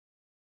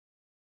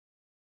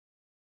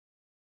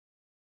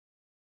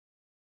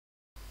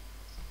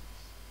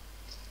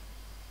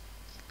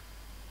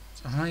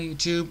Hi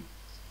YouTube.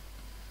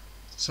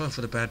 Sorry for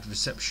the bad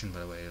reception,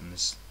 by the way. On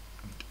this,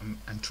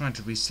 I'm trying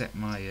to reset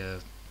my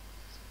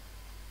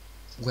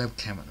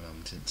webcam at the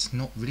moment. It's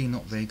not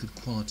very good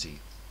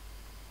quality.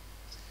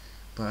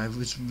 But I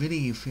was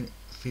really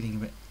feeling a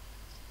bit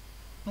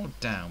not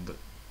down, but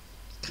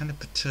kind of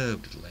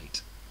perturbed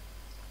late,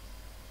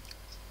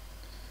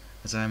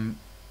 as I'm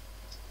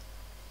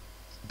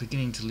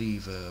beginning to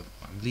leave.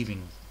 I'm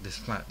leaving this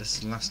flat. This is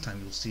the last time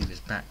you'll see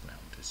this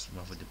background. This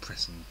rather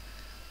depressing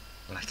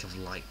lack of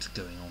light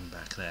going on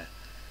back there.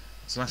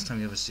 It's the last time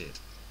you ever see it.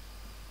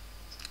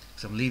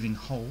 So I'm leaving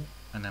Hull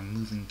and I'm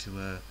moving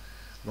to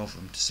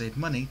Rotherham to save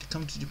money to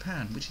come to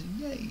Japan, which is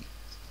yay.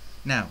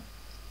 Now,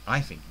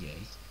 I think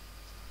yay.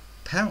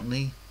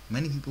 Apparently,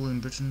 many people in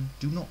Britain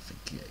do not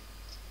think yay.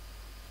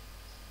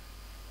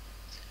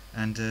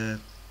 And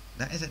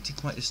that is actually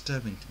quite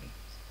disturbing to me,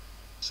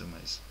 in some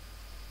ways.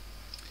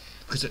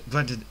 Because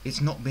granted, it's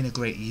not been a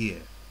great year.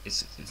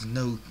 It's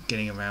no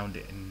getting around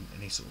it in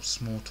any sort of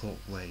small talk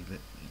way, but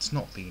it's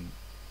not been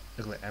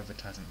a great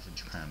advertisement for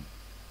Japan.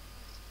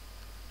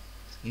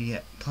 And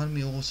yet, part of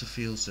me also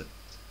feels that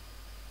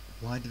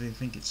why do they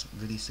think it's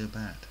really so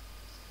bad?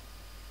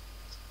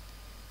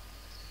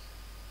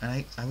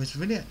 And I was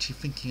really actually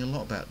thinking a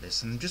lot about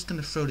this, and I'm just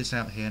going to throw this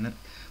out here, and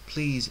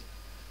please,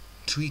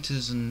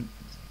 tweeters and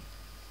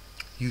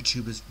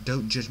YouTubers,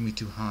 don't judge me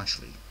too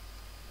harshly.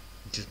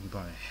 Judge me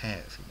by my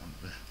hair if you want.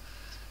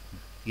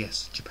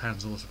 Yes,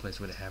 Japan's also a place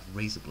where they have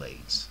razor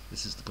blades.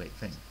 This is the great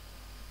thing.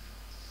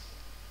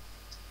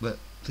 But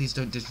please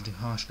don't judge me too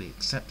harshly,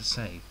 except to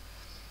say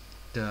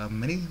there are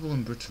many people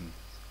in Britain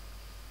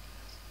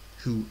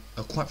who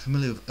are quite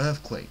familiar with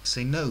earthquakes.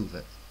 They know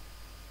that,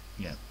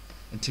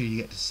 until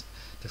you get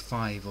to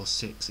 5 or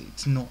 6,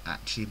 it's not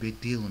actually a big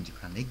deal in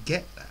Japan. They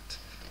get that,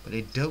 but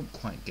they don't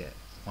quite get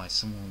why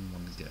someone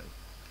would want to go.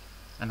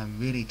 And I'm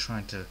really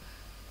trying to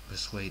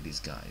persuade these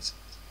guys,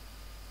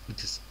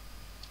 because,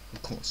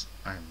 of course,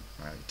 I'm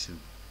married to,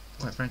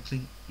 quite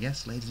frankly,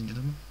 yes, ladies and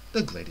gentlemen,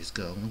 the greatest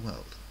girl in the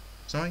world.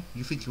 Sorry,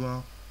 you think you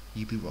are?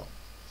 You'd be wrong.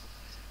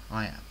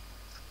 I am.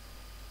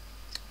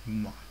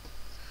 Mwah.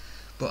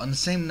 But on the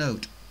same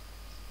note,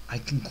 I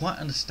can quite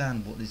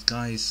understand what these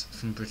guys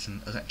from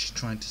Britain are actually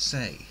trying to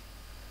say.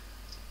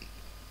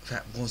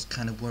 That was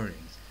kind of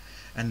worrying.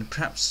 And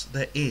perhaps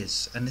there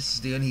is, and this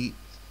is the only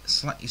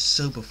slightly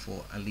sober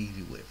thought I leave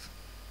you with.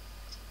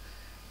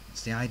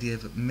 It's the idea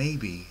that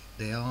maybe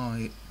they are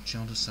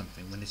onto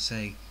something when they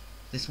say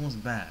this was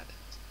bad.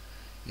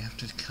 You have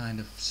to kind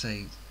of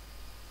say,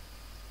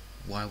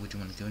 why would you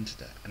want to go into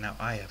that? And now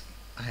I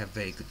have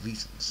very good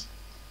reasons.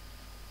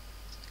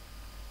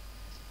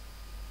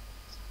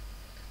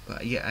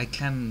 But yeah, I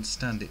can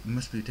understand it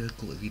must be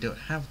difficult if you don't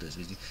have those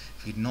reasons.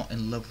 If you're not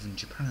in love with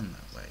Japan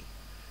that way,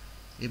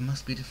 it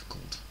must be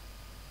difficult.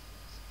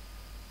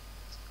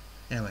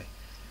 Anyway,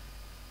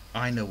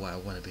 I know what I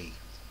want to be.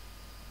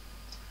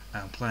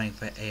 I'm applying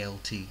for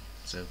ALT,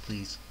 so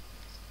please,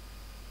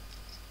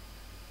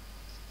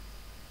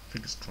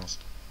 fingers crossed.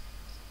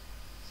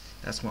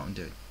 That's what I'm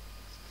doing.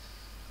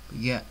 But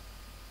yeah,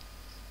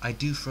 I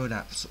do throw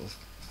that sort of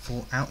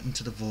thought out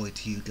into the void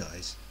to you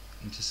guys,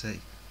 and to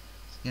say,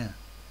 yeah,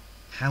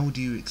 how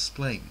do you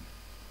explain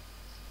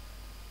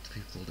to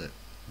people that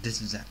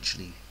this is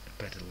actually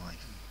a better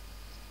life?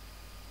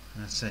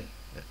 And I say,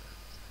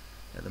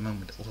 at the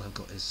moment, all I've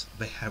got is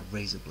they have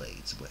razor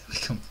blades where we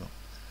come from.